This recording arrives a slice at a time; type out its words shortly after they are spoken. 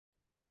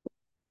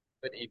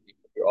Good evening.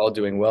 You're all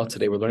doing well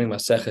today. We're learning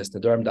Maseches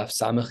Nedarim Daf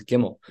Samech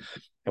Gimel,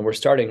 and we're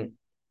starting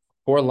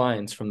 4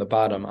 lines from the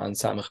bottom on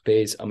Samech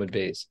Beis Amud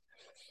Beis.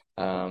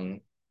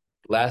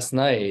 Last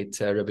night,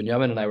 Rabbi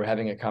Yamin and I were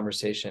having a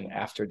conversation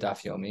after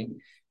Daf Yomi,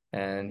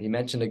 and he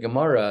mentioned a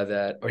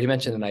Gemara he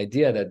mentioned an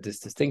idea that this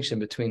distinction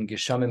between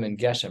Geshamim and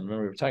Geshem.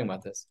 Remember, we were talking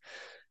about this.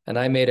 And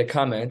I made a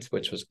comment,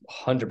 which was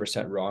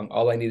 100% wrong.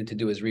 All I needed to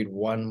do is read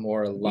one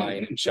more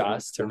line in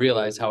Shas to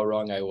realize how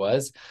wrong I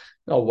was.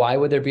 No, why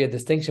would there be a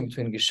distinction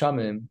between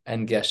Geshamim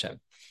and Geshem?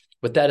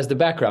 With that as the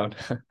background,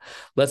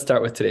 let's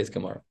start with today's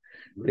Gemara.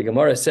 The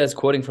Gemara says,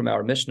 quoting from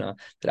our Mishnah,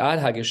 that Ad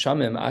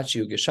HaGeshamim,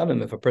 Achiu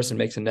Geshamim, if a person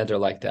makes a neder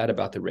like that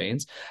about the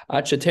rains,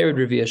 Ad Sheterid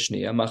Revia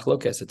Shnia,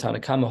 Machlokes, the Tanna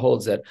Kama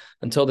holds that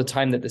until the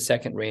time that the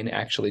second rain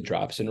actually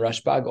drops. In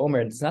Rashbag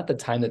Omer, it's not the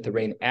time that the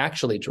rain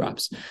actually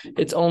drops.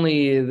 It's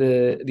only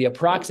the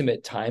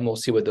approximate time. We'll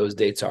see what those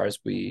dates are as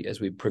we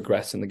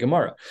progress in the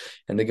Gemara.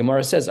 And the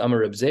Gemara says, Amar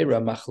Reb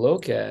Zera,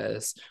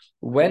 Machlokes.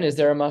 When is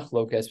there a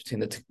machlokas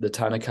between the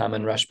Tanna Kama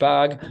and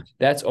Rashbag?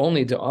 That's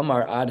only the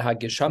Amar Ad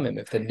HaGeshamim.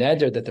 If the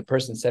neder that the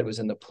person said was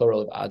in the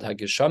plural of Ad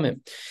HaGeshamim.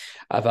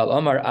 Aval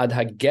Amar Ad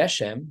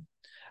HaGeshem,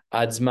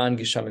 Ad Zman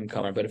Geshamim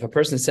Kamar. But if a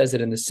person says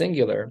it in the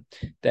singular,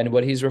 then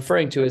what he's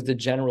referring to is the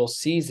general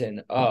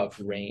season of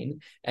rain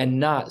and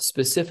not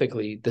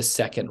specifically the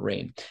second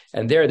rain.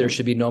 And there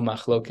should be no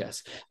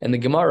machlokas. And the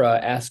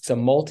Gemara asks a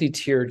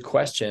multi-tiered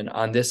question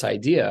on this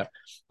idea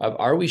of,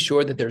 are we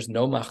sure that there's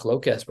no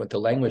machlokas with the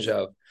language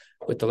of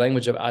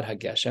Ad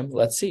HaGeshem?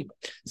 Let's see.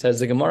 Says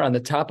the Gemara on the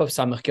top of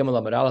Samach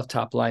Gimel Amud Aleph,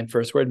 top line,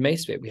 first word,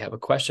 Meisve. We have a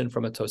question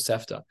from a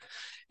Tosefta.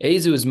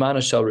 Ezu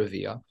Zman Shel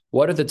Revia.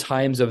 What are the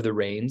times of the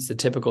rains, the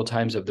typical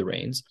times of the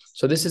rains?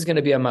 So this is going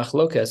to be a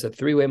machlokas, a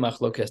three-way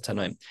machlokas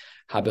tanaim.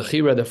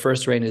 Habechira, the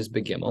first rain is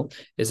Begimel,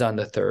 is on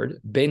the third.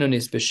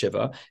 Beinonis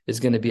Beshiva is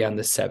going to be on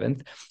the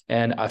seventh.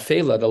 And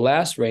Afela, the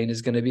last rain,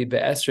 is going to be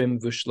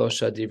Be'esrim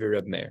V'shlosha Divi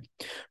Reb Meir.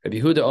 Rabbi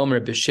Yehuda Omer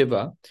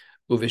Beshiva,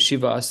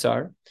 Uveshiva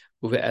Asar,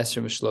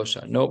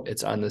 Nope,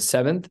 it's on the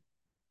 7th.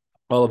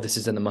 All of this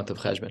is in the month of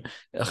Cheshvan.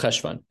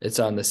 It's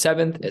on the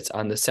 7th, it's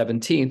on the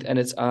 17th, and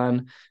it's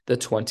on the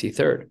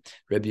 23rd.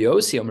 Rabbi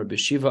Yossi Omer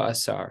B'Shiva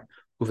Asar,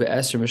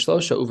 Uve'esrim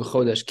Mishlosha,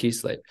 Uvechodesh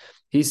Kislev.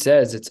 He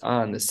says it's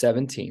on the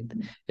 17th,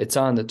 it's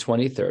on the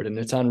 23rd, and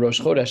it's on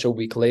Rosh Chodesh a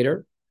week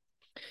later.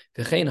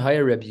 V'chein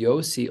higher Rabbi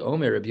Yossi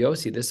Omer, Rabbi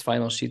Yossi, this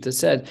final shita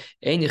said,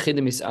 Ein yechidim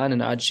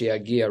mis'anen ad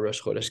she'agia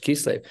Rosh Chodesh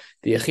Kislev.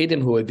 The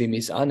yechidim who would be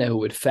mis'aneh, who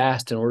would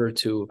fast in order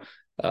to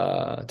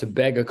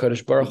beg a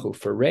Kodesh Baruch Hu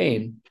for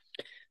rain,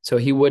 so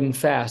he wouldn't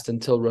fast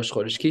until Rosh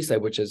Chodesh Kislev,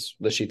 which is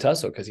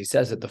L'shitaso, because he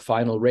says that the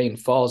final rain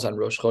falls on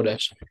Rosh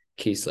Chodesh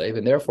Kislev,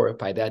 and therefore, if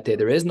by that day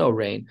there is no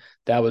rain,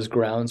 that was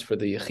grounds for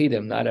the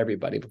Yechidim, not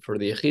everybody, but for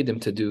the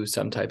Yechidim to do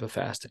some type of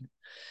fasting.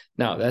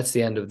 Now, that's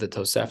the end of the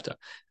Tosefta.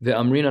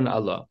 Ve'amrinan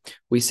Allah.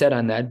 We said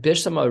on that,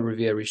 Bishama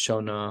Revia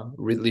Rishona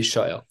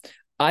Lishoel.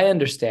 I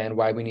understand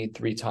why we need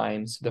 3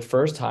 times. The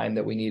first time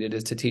that we need it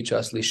is to teach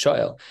us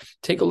Lishoel.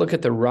 Take a look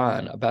at the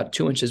Ran, about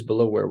 2 inches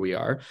below where we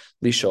are.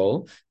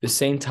 Lishol, the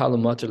same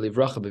Talumater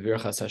Livracha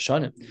Bevirchas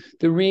Hashanim.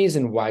 The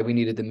reason why we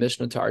needed the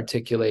Mishnah to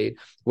articulate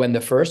when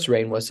the first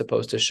rain was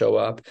supposed to show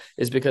up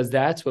is because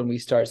that's when we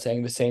start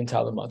saying the same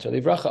Talumater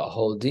Livracha. A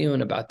whole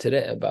diyun about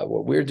today, about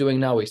what we're doing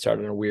now. We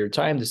started in a weird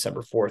time,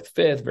 December 4th,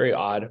 5th, very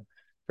odd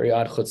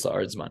Chutz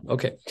La'Ardzman.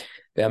 Okay.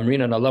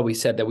 Amrin and Allah, we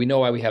said that we know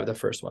why we have the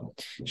first one.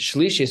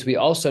 Shlishis, we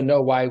also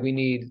know why we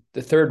need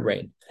the third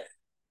rain.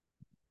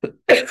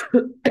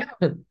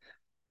 That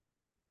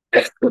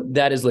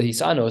is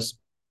lehisanos,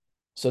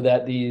 so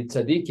that the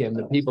tzaddikim,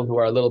 the people who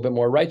are a little bit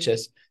more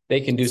righteous, they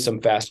can do some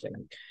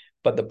fasting.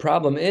 But the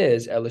problem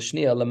is,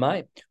 elishnia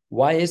lamai.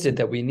 Why is it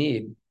that we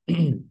need?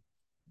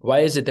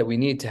 Why is it that we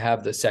need to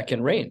have the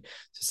second rain?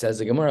 So says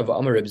the Gemara of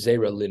Amar Reb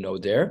Zera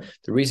linoder.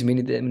 The reason we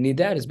need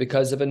that is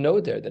because of a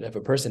noder, that if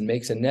a person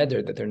makes a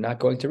neder that they're not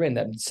going to rain,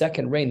 that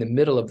second rain, the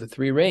middle of the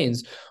 3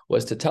 rains,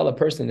 was to tell a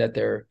person that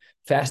they're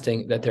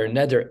fasting, that their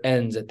neder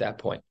ends at that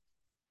point.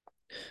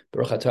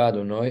 Baruch atah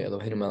Adonai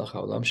Eloheinu melech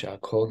haolam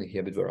she'akol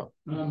nihye b'dvaro.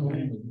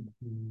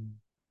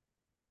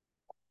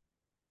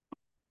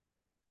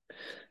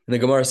 And the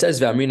Gemara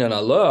says, "V'amrinan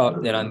Allah,"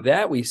 and on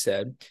that we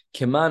said,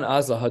 "Kiman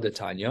azla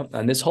hadatanya."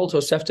 On this whole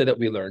Tosefta that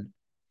we learned,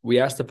 we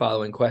asked the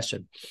following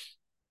question: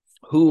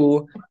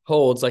 who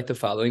holds like the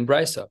following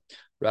brisa?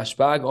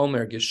 Rashbag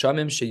Omer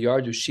Geshamim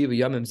sheyardu shiva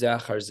yamim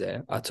ze'achar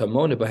zeh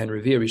atamona b'hen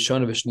revia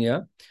rishona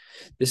v'shnia.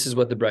 This is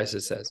what the brisa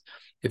says: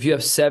 if you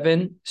have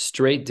 7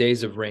 straight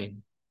days of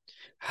rain,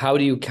 how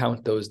do you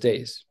count those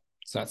days?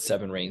 It's not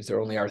 7 rains.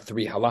 There only are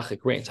 3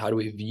 halachic rains. How do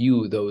we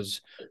view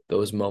those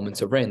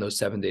moments of rain, those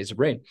 7 days of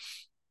rain?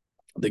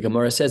 The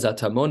Gemara says,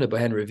 "Atamona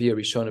b'hen revia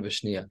rishona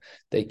v'shnia."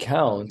 They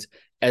count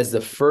as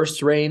the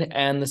first rain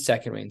and the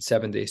second rain,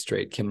 7 days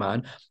straight.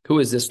 Kiman, who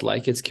is this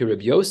like? It's ki Reb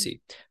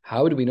Yossi.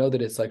 How do we know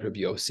that it's like Reb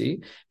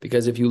Yossi?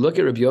 Because if you look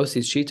at Reb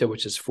Yossi's shita,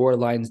 which is 4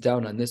 lines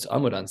down on this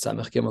Amud on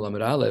Samech Gimel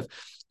Amud Aleph,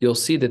 you'll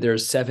see that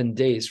there's 7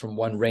 days from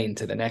one rain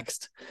to the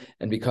next,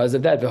 and because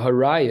of that,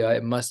 v'haraya,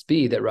 it must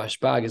be that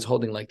Rashbag is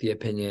holding like the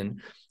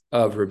opinion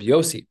of Rabbi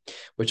Yossi,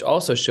 which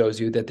also shows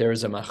you that there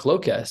is a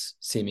machlokes,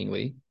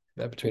 seemingly,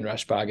 between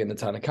Rashbag and the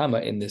Tanna Kama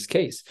in this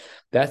case.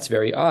 That's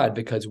very odd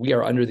because we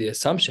are under the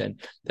assumption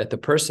that the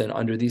person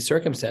under these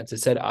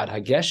circumstances said ad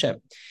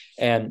hageshem.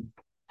 And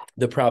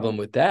the problem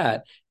with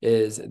that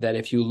is that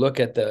if you look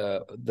at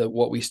the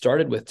what we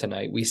started with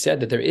tonight, we said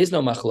that there is no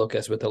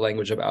machlokas with the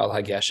language of al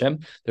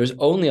hageshem. There's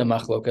only a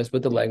machlokas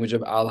with the language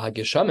of al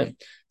hageshamim.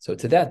 So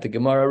to that, the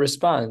Gemara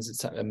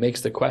responds. It makes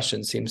the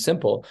question seem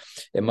simple.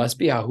 It must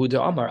be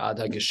hahuda amar ad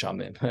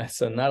hageshamim.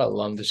 So not a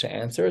lumdish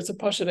answer; it's a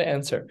pashut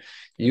answer.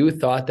 You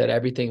thought that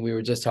everything we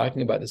were just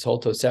talking about, this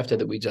whole Tosefta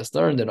that we just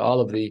learned, and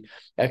all of the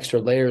extra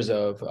layers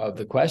of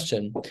the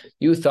question,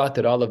 you thought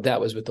that all of that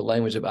was with the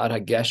language of ad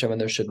hageshem, and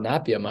there should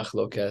not be a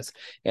machlokas.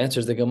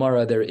 Answers the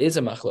Gemara, there is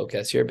a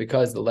machlokas here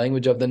because the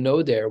language of the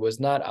no there was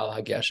not al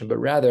hageshem, but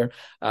rather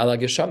al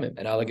hageshamim.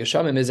 And al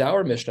hageshamim is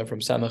our Mishnah from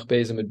Samach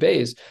Beis and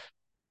Beis,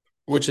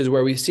 which is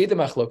where we see the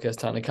machlokas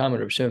Tanna Kama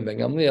Reb Shimon ben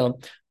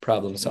Gamliel.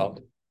 Problem solved.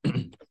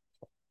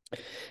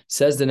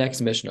 Says the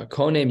next Mishnah,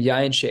 Konem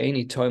yain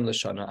she'eni toim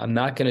l'shana. I'm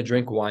not going to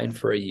drink wine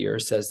for a year,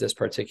 says this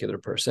particular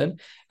person.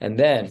 And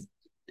then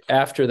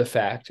after the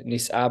fact,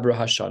 nisabra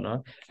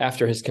hashana,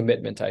 after his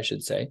commitment, I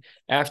should say,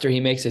 after he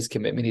makes his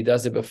commitment, he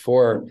does it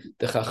before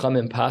the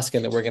chachamim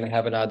paskin that we're going to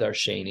have an adar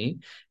sheni.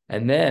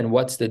 And then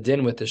what's the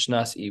din with the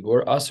shnas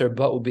ibur? Asar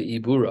ba'u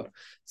be'ibura.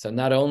 So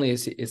not only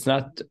is it's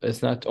not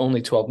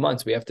only 12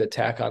 months, we have to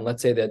tack on.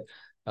 Let's say that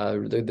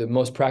the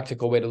most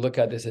practical way to look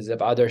at this is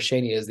if adar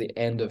sheni is the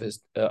end of his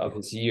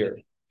year.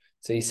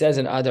 So he says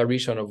in adar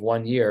rishon of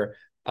 1 year,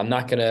 I'm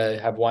not going to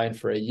have wine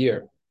for a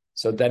year.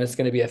 So then it's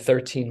going to be a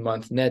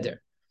 13-month neder.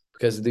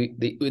 Because the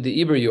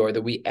Ibur Yor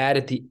that we add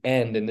at the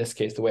end, in this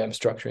case, the way I'm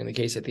structuring the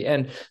case at the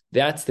end,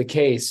 that's the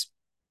case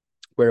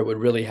where it would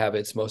really have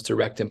its most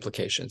direct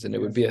implications, and it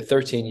would be a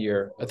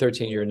 13-year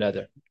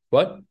nether.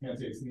 What?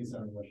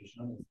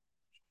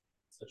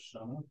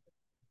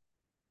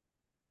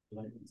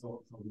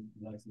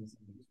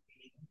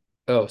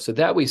 Oh, so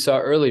that we saw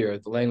earlier,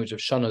 the language of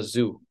Shana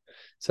Zu.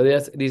 So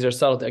these are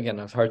subtle. Again,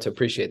 it's hard to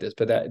appreciate this,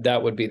 but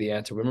that would be the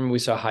answer. Remember, we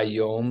saw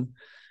Hayom.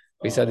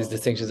 We saw these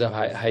distinctions of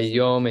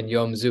Hayom and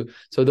Yom Zu.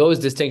 So those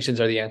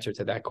distinctions are the answer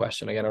to that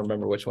question. Again, I don't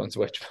remember which one's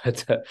which,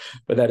 but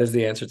that is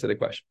the answer to the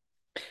question.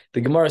 The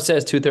Gemara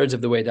says 2/3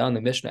 of the way down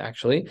the Mishnah,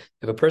 actually,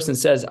 if a person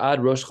says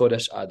Ad Rosh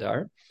Chodesh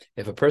Adar,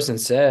 if a person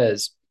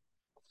says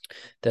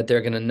that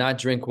they're going to not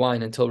drink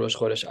wine until Rosh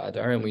Chodesh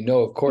Adar, and we know,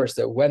 of course,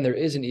 that when there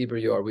is an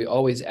Ibur Yor, we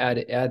always add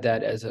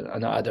that as an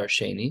Adar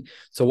Sheni.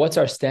 So what's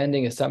our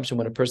standing assumption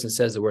when a person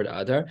says the word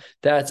Adar?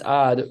 That's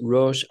Ad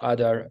Rosh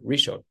Adar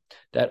Rishon.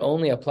 That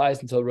only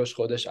applies until Rosh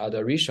Chodesh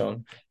Adar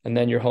Rishon, and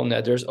then your whole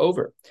neder is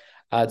over.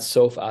 Ad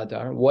Sof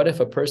Adar. What if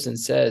a person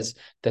says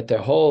that their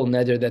whole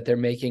neder that they're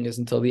making is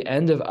until the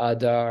end of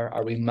Adar?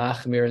 Are we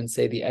machmir and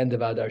say the end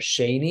of Adar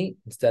Sheni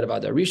instead of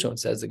Adar Rishon?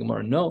 Says the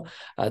Gemara, no.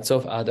 Ad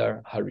Sof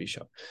Adar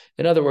Harishon.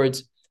 In other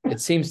words,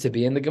 it seems to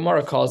be, and the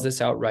Gemara calls this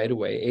out right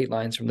away, 8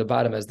 lines from the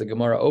bottom as the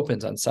Gemara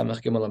opens on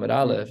Samach Gimel Amud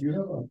Aleph. Do you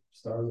have a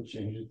star that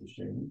changes to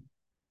Sheni?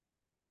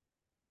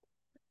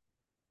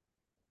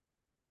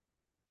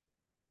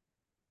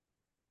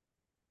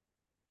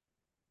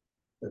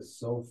 Is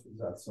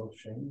that Sof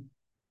Sheni?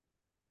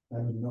 I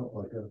don't know,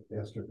 like a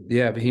asterisk.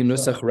 Yeah, but he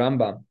nusach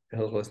Rambam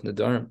Hilchos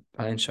Nedarim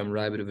Payin Sham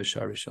Rabbit of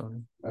V'Shar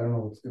Rishonim. I don't know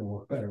what's going to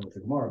work better with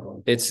the Gemara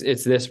going. It's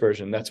this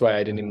version. That's why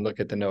I didn't even look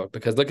at the note,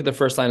 because look at the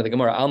first line of the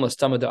Gemara. Alma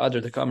stama the other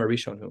the Kamar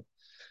Rishonu.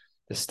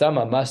 The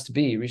stama must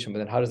be Rishon, but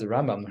then how does the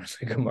Rambam learn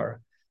the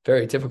Gemara?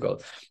 Very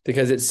difficult,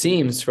 because it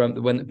seems from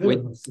when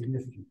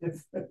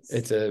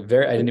it's a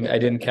very I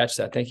didn't catch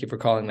that. Thank you for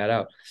calling that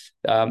out.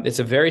 It's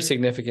a very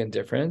significant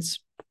difference,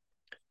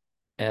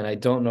 and I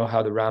don't know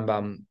how the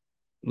Rambam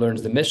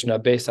learns the Mishnah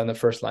based on the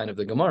first line of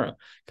the Gemara,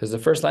 because the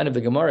first line of the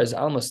Gemara is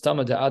Alma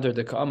stama de Adar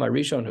de Ka'amar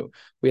Rishonu.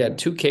 We had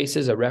 2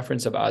 cases, a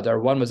reference of Adar.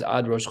 One was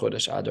Ad Rosh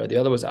Chodesh Adar, the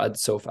other was Ad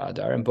Sof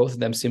Adar, and both of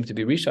them seem to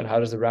be Rishon. How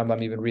does the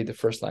Rambam even read the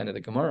first line of the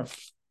Gemara?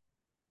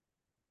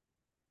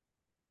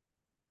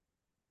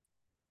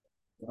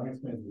 I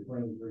explained the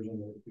current version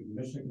that the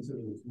Mishnah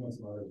considers the 2 months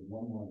of Adar as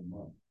 1 long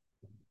month.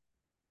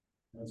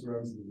 That's where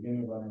at the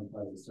beginning of Adar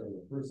implies the start of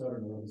the first Adar,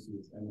 and the other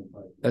its end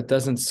implies. That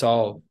doesn't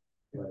solve.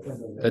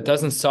 That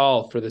doesn't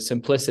solve for the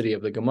simplicity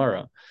of the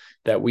Gemara,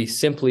 that we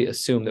simply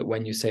assume that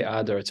when you say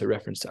Adar, it's a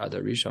reference to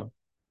Adar Rishon.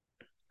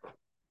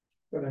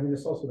 But I mean,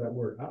 it's also that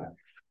word Ad.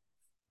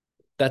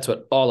 That's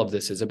what all of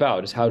this is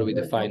about, is how do we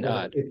define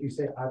Ad? If you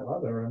say Ad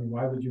Adar, I mean,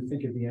 why would you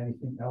think it'd be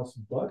anything else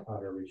but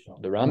Adar Rishon?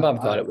 The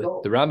Rambam thought it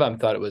was. The Rambam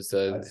thought it was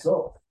the.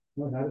 So,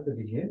 no, not at the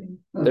beginning.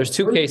 There's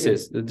 2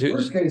 cases. The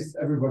first case,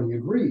 everybody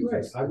agrees.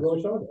 Right, Ad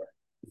Rosh Adar.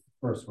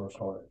 First Rosh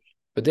Chodesh.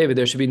 But David,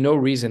 there should be no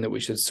reason that we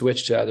should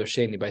switch to Adar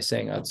Sheni by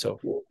saying Ad Sof.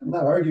 I'm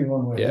not arguing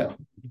one way. Yeah.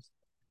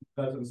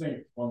 That's what I'm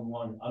saying.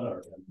 1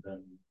 Adar, and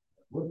then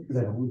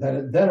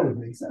Then it would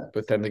make sense.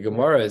 But then the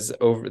Gemara is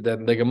over.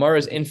 Then the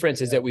Gemara's inference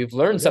is that we've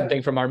learned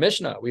something from our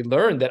Mishnah. We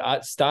learned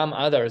that Stam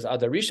Adar is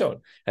Adar Rishon,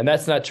 and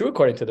that's not true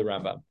according to the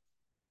Rambam.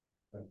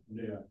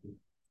 yeah.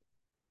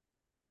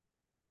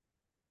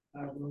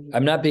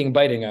 I'm not being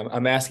biting.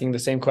 I'm asking the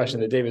same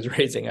question that David's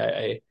raising.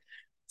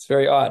 It's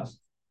very odd.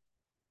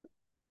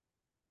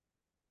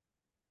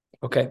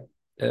 Okay,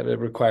 it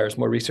requires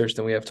more research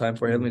than we have time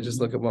for. Let me just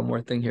look at one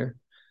more thing here.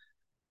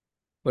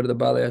 What do the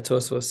Balei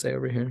HaTosfos say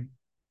over here?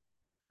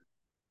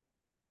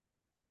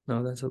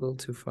 No, that's a little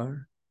too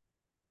far.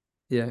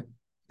 Yeah,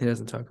 he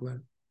doesn't talk about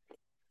it.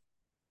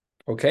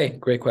 Okay,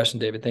 great question,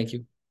 David. Thank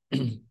you.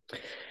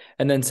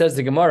 And then says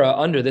the Gemara,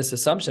 under this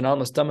assumption,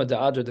 almost Dama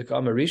da Adar de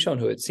Kama Rishon,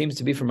 who it seems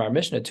to be from our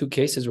Mishnah, two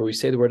cases where we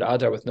say the word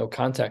Adar with no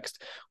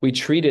context. We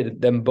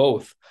treated them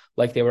both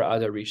like they were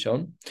Adar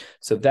Rishon.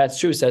 So if that's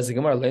true, says the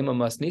Gemara, Lema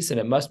Mas Nisan,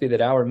 it must be that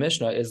our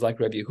Mishnah is like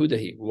Rabbi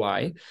Yehudahi.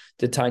 Why?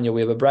 To Tanya,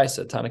 we have a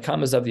brisa.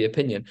 Tanakama is of the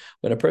opinion,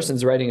 when a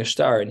person's writing a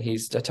star and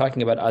he's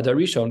talking about Adar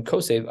Rishon,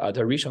 Kosev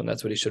Adar Rishon,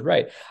 that's what he should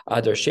write.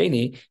 Adar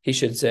Sheni, he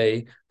should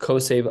say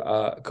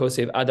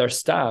Kosev Adar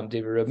Stam,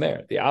 David Reb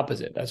Meir, the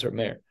opposite. That's Reb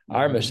Meir.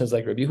 Our Mishnah is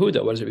like Rabbi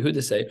Yehuda. What does Rabbi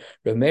Yehuda say?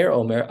 Reb Meir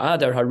Omer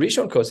Adar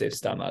Harishon Kosev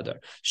Stam Adar.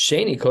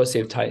 Sheni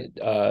Kosev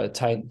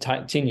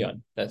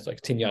Tinyan. That's like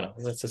Tinyana.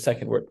 That's the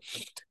second word.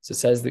 So it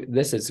says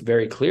this is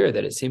very clear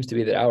that it seems to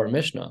be that our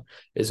Mishnah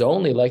is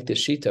only like the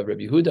Shita of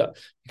Rabbi Yehuda,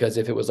 because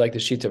if it was like the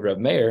Shita of Reb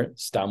Meir,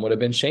 Stam would have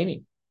been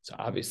Sheni. So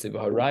obviously,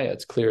 B'haraya,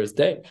 it's clear as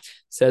day.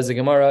 Says the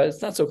Gemara,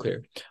 it's not so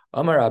clear.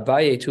 Amar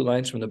Abaye, 2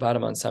 lines from the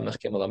bottom on Samech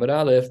Gimel Amud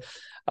Aleph.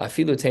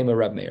 Afilu Tema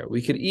Rav Meir.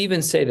 We could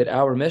even say that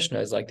our Mishnah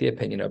is like the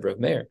opinion of Rav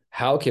Meir.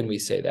 How can we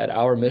say that?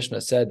 Our Mishnah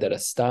said that a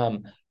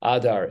Stam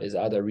Adar is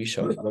Adar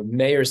Rishon. Rav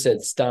Meir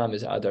said Stam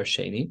is Adar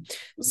Sheni.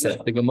 Said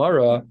the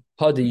Gemara,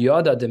 Ha de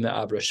Yada de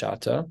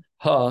Me'abrashata,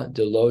 Ha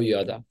de Lo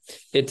Yada.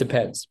 It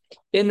depends.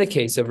 In the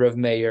case of Rav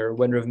Meir,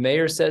 when Rav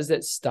Meir says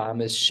that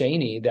Stam is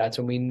Sheni, that's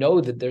when we know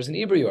that there's an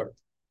Ibrior.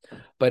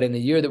 But in the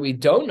year that we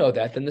don't know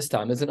that, then the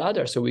stam is an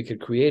adar. So we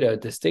could create a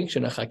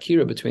distinction, a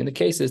chakira between the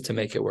cases to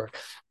make it work.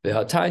 The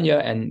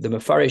Hatanya and the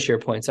Mefaresh here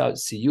points out,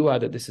 siyua,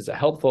 that this is a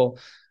helpful.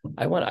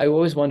 I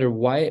always wonder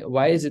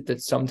why is it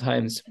that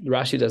sometimes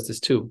Rashi does this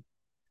too?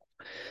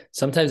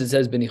 Sometimes it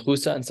says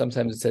benichusa and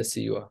sometimes it says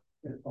siyua.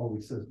 It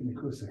always says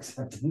benichusa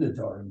except in the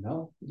Darn,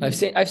 no? I've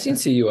seen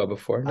siyua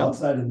before. No?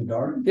 Outside in the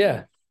Darn?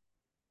 Yeah.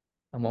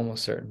 I'm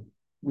almost certain.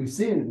 We've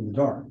seen it in the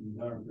Darn.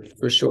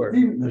 For sure.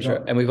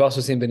 And we've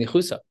also seen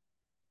benichusa.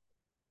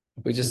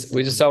 We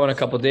just saw one a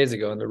couple of days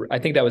ago, I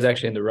think that was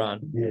actually in the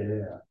Ran.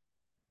 Yeah.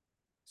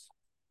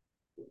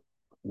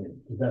 Like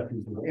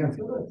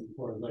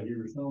you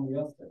were showing me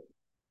yesterday.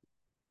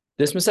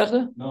 This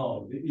Masechta?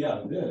 No,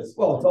 yeah, this.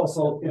 Well, it's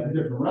also in a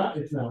different Rashi.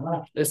 It's not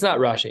Rashi. It's not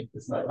Rashi.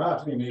 It's not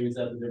Rashi. Maybe it's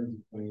that the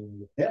difference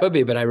between. Could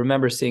be, but I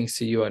remember seeing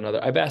Siyu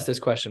another. I've asked this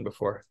question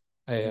before.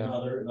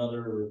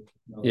 Another.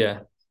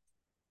 Yeah.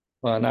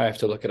 Well, now I have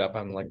to look it up.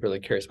 I'm like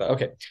really curious about it.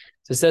 Okay.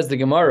 So it says the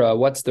Gemara,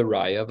 what's the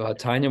raya?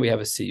 V'hatanya, we have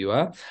a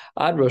siyua.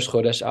 Ad Rosh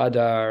Chodesh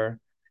Adar.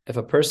 If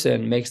a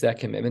person makes that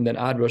commitment, then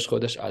Ad Rosh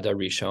Chodesh Adar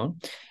Rishon.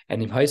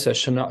 And if Haisa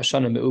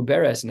Shana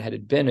Me'uberes, and had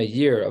it been a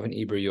year of an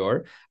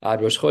Ibrior,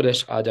 Ad Rosh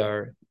Chodesh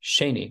Adar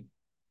Sheni.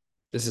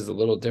 This is a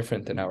little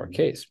different than our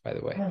case, by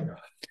the way.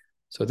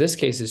 So this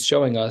case is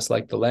showing us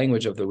like the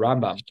language of the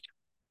Rambam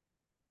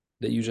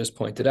that you just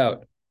pointed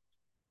out.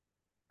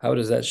 How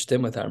does that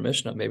stem with our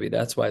Mishnah? Maybe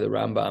that's why the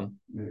Rambam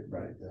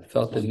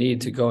felt the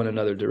need to go in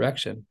another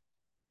direction.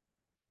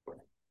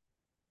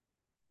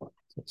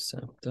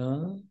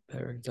 Septa,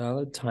 Perek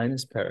Dalet,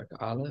 Tainus, Perek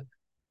Aleph.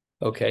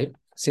 Okay,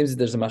 seems that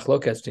there's a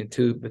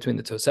machloket between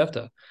the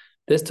Tosefta.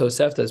 This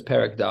Tosefta is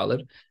Perek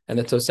Dalet, and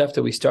the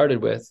Tosefta we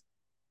started with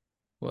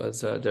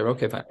was there.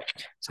 Okay, fine.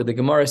 So the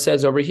Gemara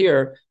says over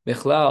here,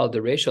 Michlal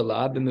the Reisha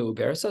la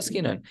b'meuberes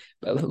askinan.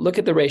 But look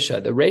at the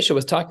Reisha. The Reisha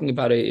was talking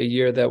about a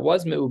year that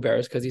was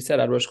meuberes because he said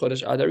Ad Rosh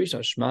Chodesh Adar Rishon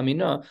Shma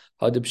Mina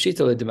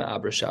hadubshita ledima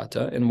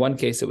abrashata. In one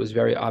case, it was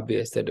very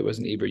obvious that it was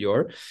an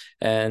Ibrior,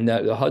 and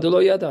the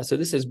Hadalo Yada. So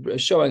this is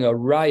showing a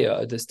raya,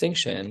 a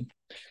distinction,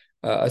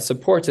 a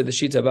support to the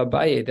Shita of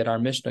Abaye that our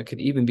Mishnah could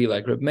even be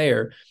like Reb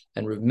Meir.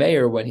 And Reb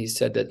Meir, when he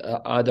said that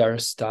Adar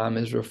Stam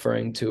is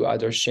referring to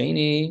Adar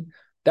Sheni,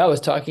 that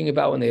was talking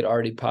about when they had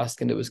already passed,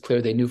 and it was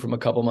clear they knew from a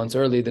couple months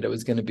early that it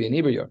was going to be an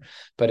Ibrior.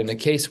 But in a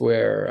case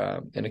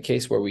where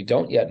we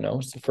don't yet know,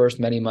 it's the first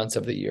many months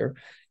of the year,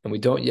 and we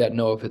don't yet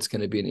know if it's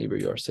going to be an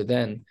Ibrior. So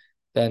then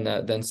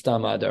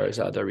Stam Adar is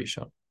Adar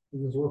Rishon.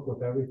 Does this work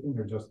with everything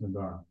or just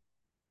Nadar?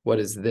 What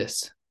is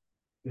this?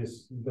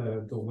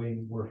 The way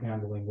we're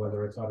handling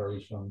whether it's Adar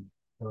Rishon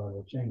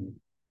or Sheni.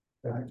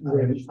 I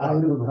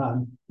knew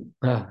Ran.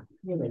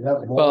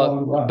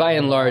 Well, by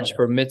and large,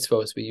 for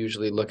mitzvos, we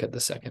usually look at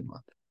the second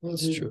month.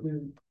 That's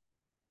true.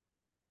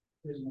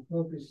 There's a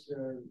focus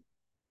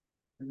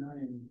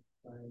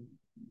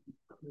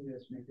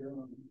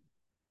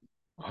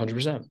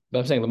 100%. But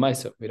I'm saying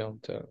Lamaisa, we don't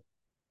do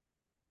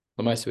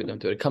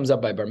it. It comes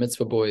up by bar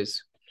mitzvah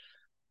boys.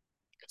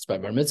 It's by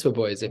bar mitzvah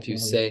boys if you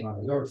say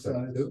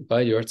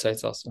by your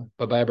sites also.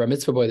 But by a bar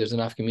mitzvah boy, there's an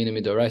afkamina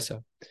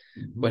midoraisa.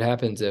 What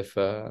happens if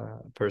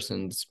a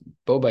person's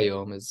bo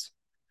bayom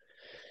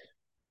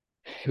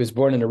he was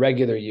born in a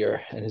regular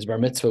year and his bar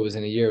mitzvah was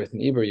in a year with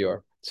an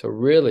Ibrior? So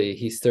really,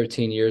 he's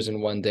 13 years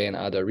and 1 day in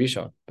Adar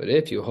Rishon. But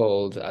if you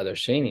hold Adar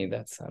Sheni,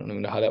 I don't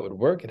even know how that would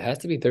work. It has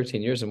to be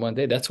 13 years and 1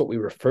 day. That's what we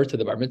refer to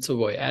the Bar Mitzvah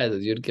boy as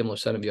Yud Gimel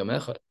Shana Yom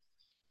Echad.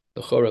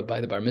 The Chorah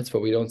by the Bar Mitzvah,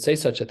 we don't say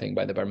such a thing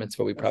by the Bar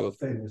Mitzvah. We probably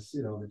famous,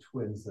 the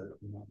twins that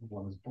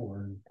one was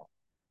born.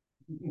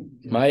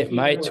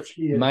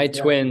 my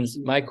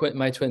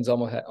twins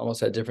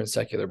almost had different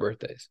secular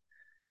birthdays.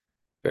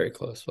 Very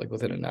close, like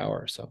within an hour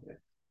or so.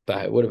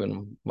 But it would have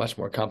been much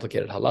more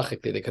complicated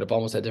halachically. They could have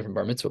almost had different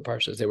bar mitzvah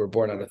parshas. They were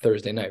born on a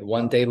Thursday night.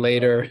 1 day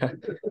later,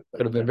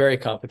 could have been very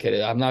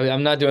complicated. I'm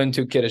not doing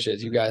two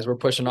kiddushes, you guys. We're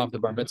pushing off the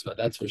bar mitzvah,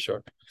 that's for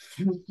sure.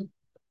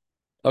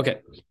 Okay,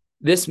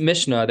 this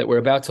Mishnah that we're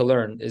about to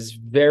learn is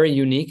very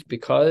unique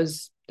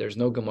because there's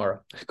no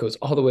Gemara. It goes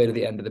all the way to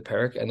the end of the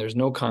parak, and there's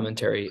no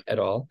commentary at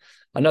all.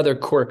 Another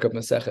quirk of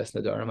Maseches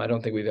Nedarim. I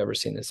don't think we've ever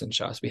seen this in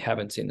Shas. We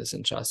haven't seen this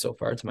in Shas so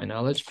far, to my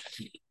knowledge.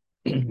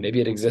 Maybe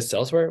it exists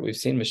elsewhere. We've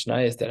seen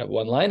Mishnayos that have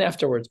one line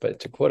afterwards,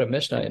 but to quote a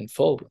Mishnah in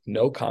full with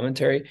no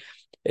commentary,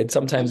 it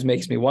sometimes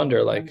makes me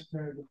wonder,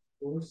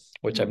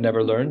 which I've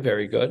never learned.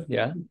 Very good.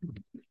 Yeah.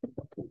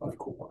 Of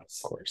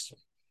course.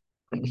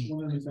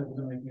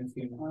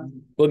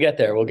 We'll get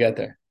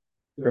there.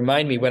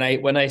 Remind me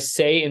when I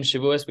say in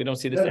Shavuos, we don't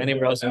see this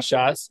anywhere else in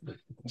Shas.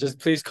 Just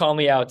please call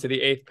me out to the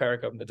 8th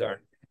parak of Nadar.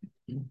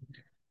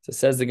 So it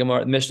says the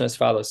Gemara, the Mishnah as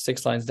follows,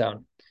 6 lines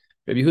down.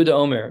 Rabbi Yehuda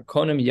Omer,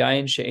 Konim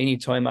Yain She'eni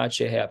Toim Ad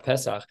Shehea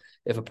Pesach.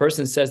 If a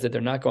person says that they're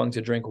not going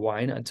to drink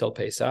wine until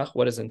Pesach,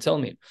 what does until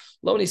mean?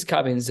 Lo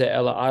niskavin ze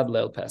ela ad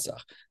leil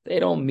Pesach. They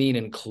don't mean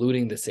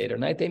including the Seder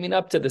night. They mean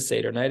up to the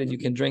Seder night, and you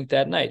can drink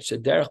that night.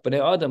 Shederach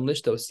b'nei adam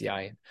lishtos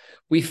yain.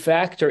 We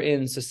factor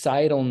in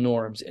societal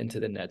norms into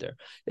the neder.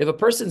 If a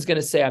person's going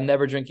to say, I'm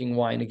never drinking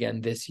wine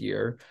again this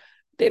year,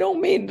 they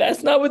don't mean,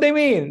 that's not what they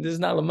mean. This is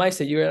not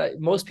l'maisa.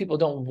 Most people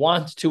don't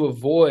want to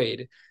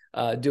avoid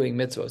doing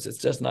mitzvos. It's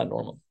just not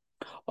normal.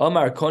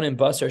 Omar konim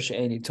basar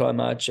she'eni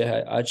to'ama ad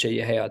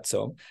she'yehei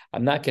atzom.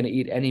 I'm not going to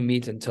eat any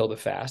meat until the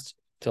fast,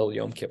 till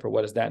Yom Kippur.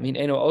 What does that mean?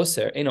 Eno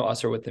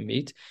aser with the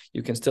meat.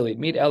 You can still eat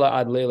meat. Ela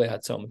ad leile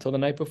hatzom. Until the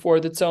night before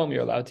the tzom,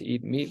 you're allowed to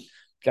eat meat.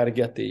 Got to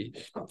get the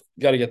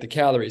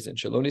calories in.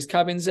 Shalonis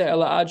kabin ze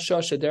ela ad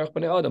shosh derech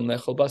b'nei adam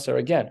lechol basar.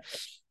 Again,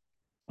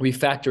 we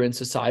factor in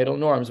societal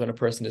norms when a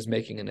person is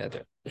making a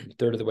neder.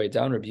 Third of the way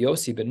down, Rabbi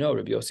Yossi Beno.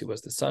 Rabbi Yossi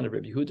was the son of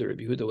Rabbi Yehuda.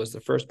 Rabbi Yehuda was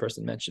the first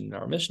person mentioned in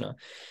our Mishnah.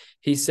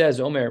 He says,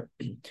 Omer,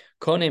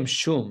 konem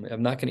shum,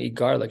 I'm not going to eat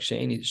garlic,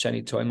 sheni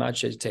toimat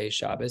shetei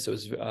Shabbos. It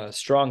was a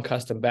strong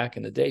custom back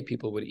in the day.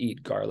 People would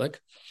eat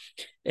garlic.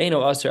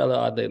 Eino aser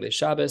ela ad leile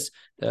Shabbos.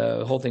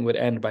 The whole thing would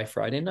end by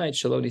Friday night.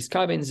 Shelo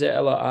niskavin ze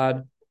ela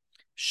ad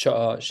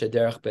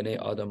shederach b'nei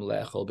adam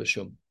lechol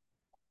b'shum.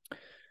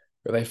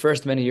 Rabbi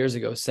first many years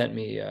ago sent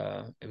me,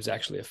 it was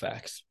actually a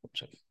fax,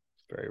 which is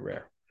very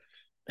rare.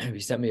 He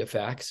sent me a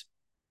fax.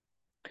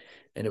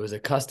 And it was a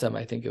custom.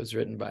 I think it was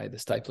written by the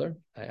Stipler.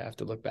 I have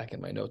to look back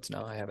in my notes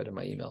now. I have it in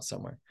my email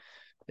somewhere.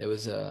 It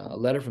was a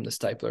letter from the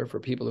Stipler for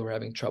people who were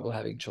having trouble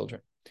having children.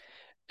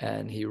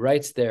 And he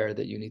writes there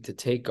that you need to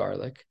take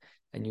garlic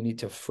and you need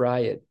to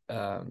fry it,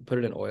 put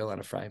it in oil on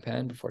a frying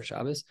pan before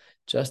Shabbos,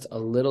 just a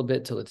little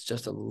bit till it's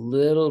just a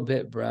little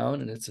bit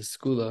brown, and it's a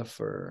skula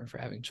for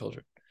having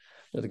children.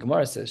 The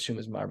Gemara says Shum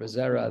is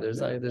Marbazera.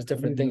 There's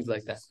different things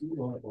like that.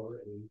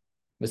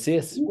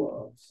 Messias?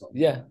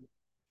 Yeah.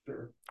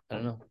 Sure. I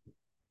don't know.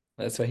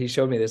 That's why he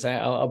showed me this.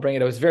 I'll bring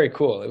it. It was very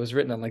cool. It was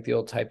written on like the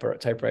old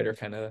typewriter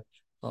kind of.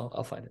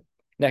 I'll find it.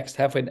 Next,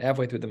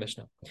 halfway through the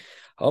Mishnah.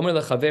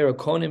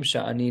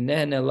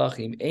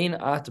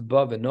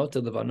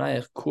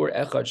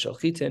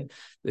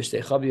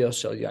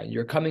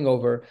 You're coming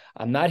over.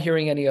 I'm not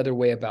hearing any other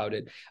way about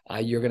it.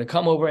 You're going to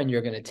come over and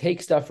you're going to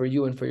take stuff for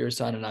you and for your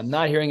son, and I'm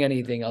not hearing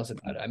anything else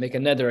about it. I make a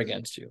neder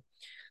against you.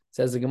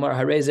 Says the Gemara,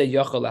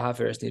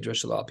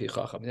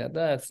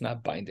 that's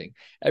not binding.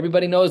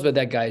 Everybody knows what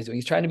that guy is doing.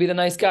 He's trying to be the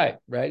nice guy,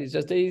 right? He's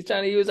trying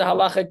to use a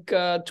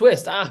halachic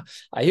twist. I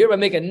hear him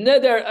make a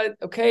neder.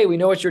 Okay, we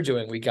know what you're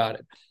doing. We got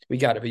it. But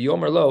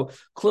Yomer Lo,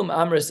 Klum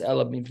Amris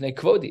Ela Mipnei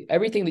Kvodi.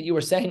 Everything that you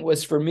were saying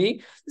was for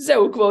me.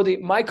 Zehu Kvodi.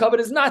 My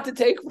covenant is not to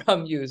take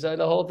from you. So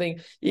the whole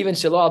thing, even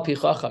Shelo al pi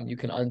chacham, you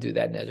can undo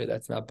that neder.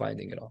 That's not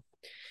binding at all.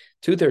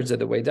 2/3 of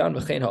the way down.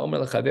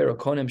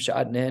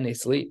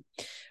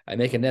 I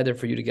make a neder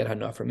for you to get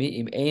hana for me.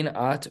 I make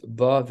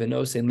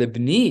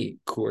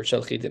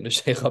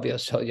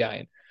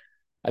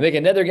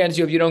a neder against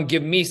you if you don't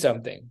give me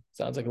something.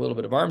 Sounds like a little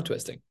bit of arm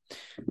twisting.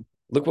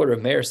 Look what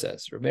Rav Meir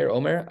says. Rav Meir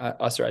Omer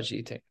asar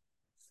ajite.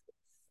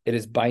 It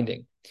is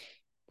binding,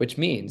 which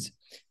means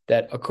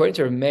that according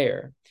to Rav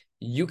Meir,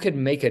 you could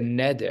make a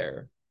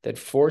neder that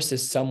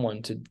forces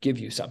someone to give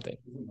you something.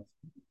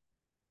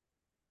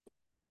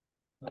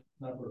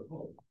 Not for a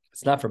chov.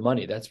 It's not for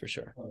money, that's for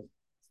sure.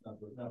 Not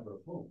for a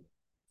chov.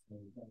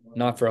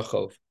 Not for a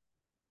chov.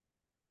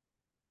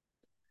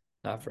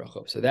 not for a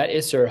chop. So that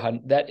iser,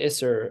 that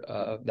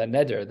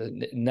neder,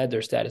 the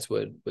neder status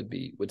would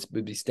be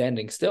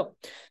standing still.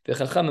 This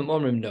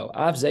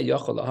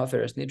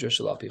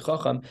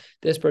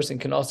person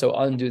can also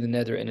undo the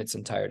neder in its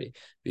entirety.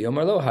 Yeah,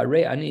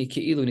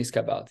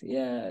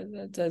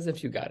 that's as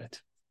if you got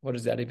it. What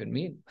does that even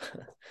mean?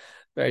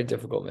 Very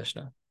difficult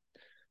Mishnah.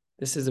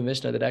 This is a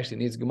Mishnah that actually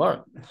needs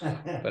Gemara,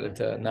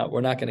 but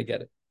we're not going to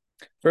get it.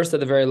 First of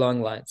the very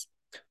long lines.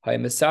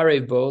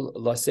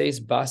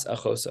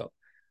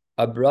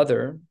 A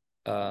brother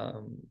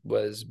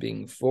was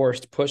being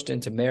pushed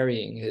into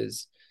marrying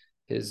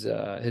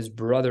his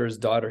brother's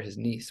daughter, his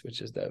niece,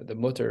 which is the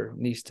mutter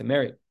niece to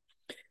marry.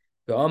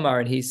 The Omar,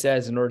 and he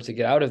says, in order to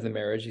get out of the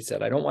marriage, he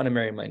said, I don't want to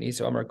marry my niece.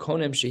 So Omar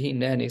konem shehi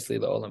ne'nisli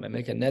la'olam. I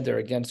make a neder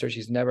against her.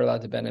 She's never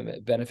allowed to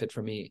benefit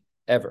from me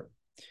ever.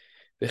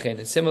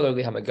 And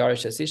similarly,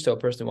 hamagarish asishto, a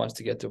person who wants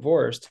to get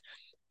divorced,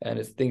 and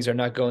if things are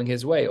not going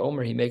his way,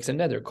 Omer, he makes a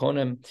neder.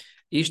 Konem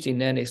ishti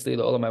ne'nisli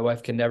la'olam. My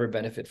wife can never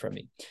benefit from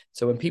me.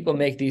 So when people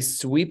make these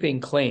sweeping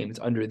claims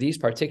under these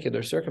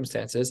particular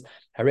circumstances,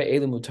 hare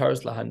elu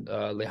mutaros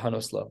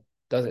lehanos lo.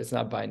 It's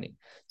not binding.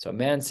 So a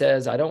man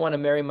says, I don't want to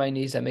marry my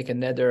niece. I make a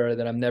neder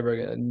that I'm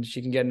never,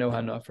 she can get no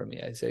hana from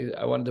me. I say,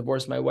 I want to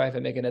divorce my wife. I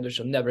make a neder,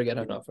 she'll never get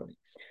hana from me.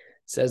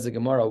 Says the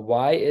Gemara,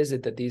 why is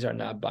it that these are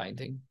not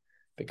binding?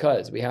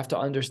 Because we have to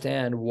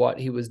understand what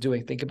he was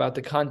doing. Think about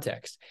the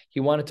context. He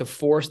wanted to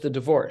force the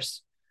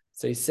divorce.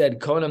 So he said,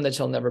 konam that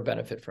shall never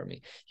benefit from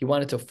me. He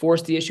wanted to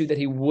force the issue that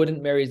he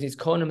wouldn't marry his niece,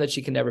 konam that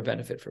she can never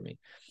benefit from me.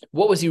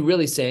 What was he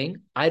really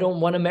saying? I don't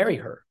want to marry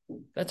her.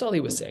 That's all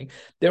he was saying.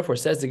 Therefore,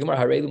 says the Gemara,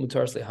 Harei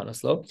mutaros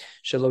lehanaslo,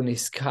 shelo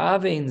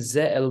niskavein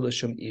ze el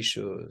l'shum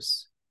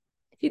ishus.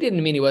 He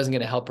didn't mean he wasn't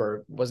going to help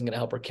her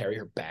carry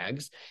her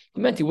bags. He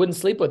meant he wouldn't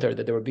sleep with her,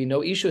 that there would be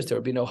no issues, there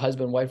would be no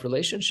husband-wife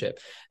relationship.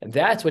 And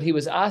that's what he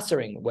was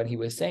answering when he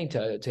was saying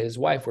to his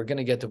wife, we're going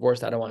to get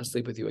divorced, I don't want to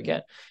sleep with you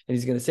again. And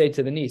he's going to say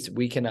to the niece,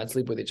 we cannot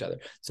sleep with each other.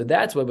 So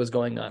that's what was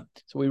going on.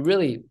 So we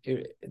really,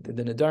 the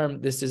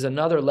Nadarim, this is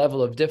another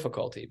level of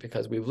difficulty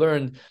because we've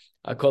learned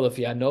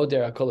Akolafi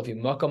anoder, Akolafi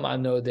makom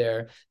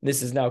anoder.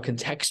 This is now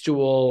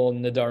contextual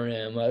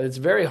Nadarim. It's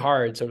very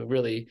hard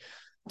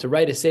to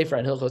write a sefer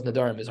on Hilchos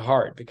Nadarim is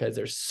hard because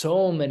there's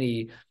so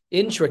many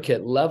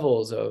intricate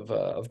levels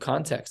of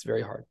context.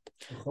 Very hard.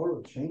 The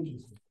Torah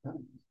changes with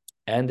time.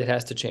 And it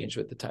has to change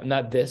with the time.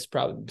 Not this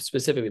probably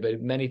specifically, but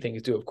many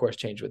things do, of course,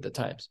 change with the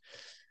times.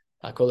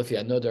 Akolafi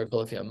anoder,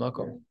 Akolafi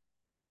makom.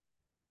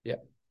 Yeah.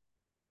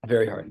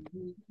 Very hard.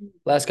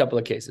 Last couple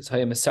of cases.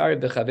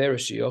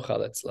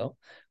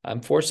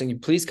 I'm forcing you,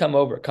 please come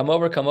over.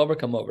 Amar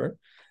konam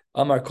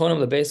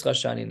lebeis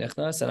chashani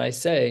nechnas, and I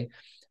say,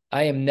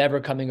 I am never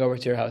coming over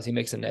to your house. He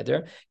makes a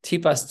neder.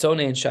 Tipas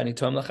tzone and shani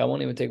tomlach. I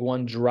won't even take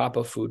one drop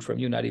of food from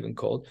you, not even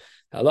cold.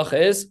 Halacha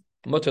is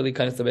mutar li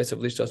kanis lebeis of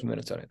lishtos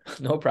minatonin.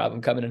 No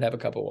problem. Come in and have a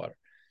cup of water.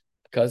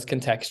 Because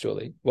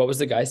contextually, what was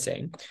the guy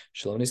saying?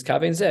 He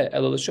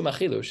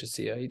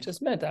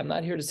just meant, I'm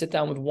not here to sit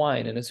down with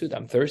wine in a suit.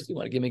 I'm thirsty. You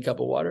want to give me a cup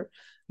of water?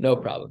 No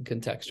problem.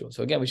 Contextual.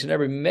 So again, we should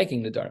never be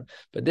making the dharm.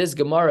 But this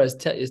Gemara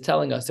is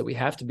telling us that we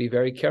have to be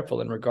very careful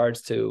in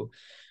regards to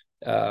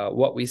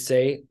what we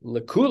say,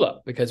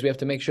 lekula, because we have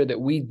to make sure that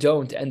we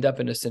don't end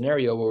up in a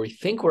scenario where we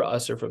think we're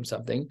usher from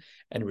something,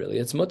 and really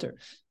it's mutter.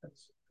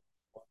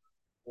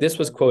 This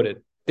was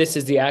quoted. This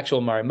is the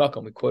actual Mari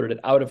Makom. We quoted it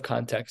out of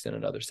context in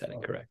another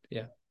setting, correct?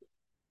 Yeah.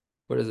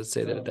 Where does it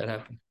say that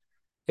happened?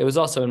 It was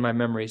also in my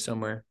memory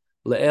somewhere.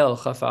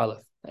 Le'el Chaf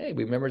Aleph. Hey,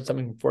 we remembered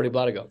something from 40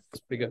 blot ago. It's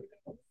pretty good.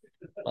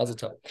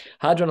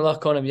 Hadron Allah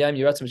Konam Yam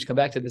Yiratzim. We should come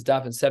back to this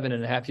daf in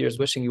 7.5 years.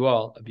 Wishing you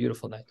all a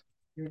beautiful night.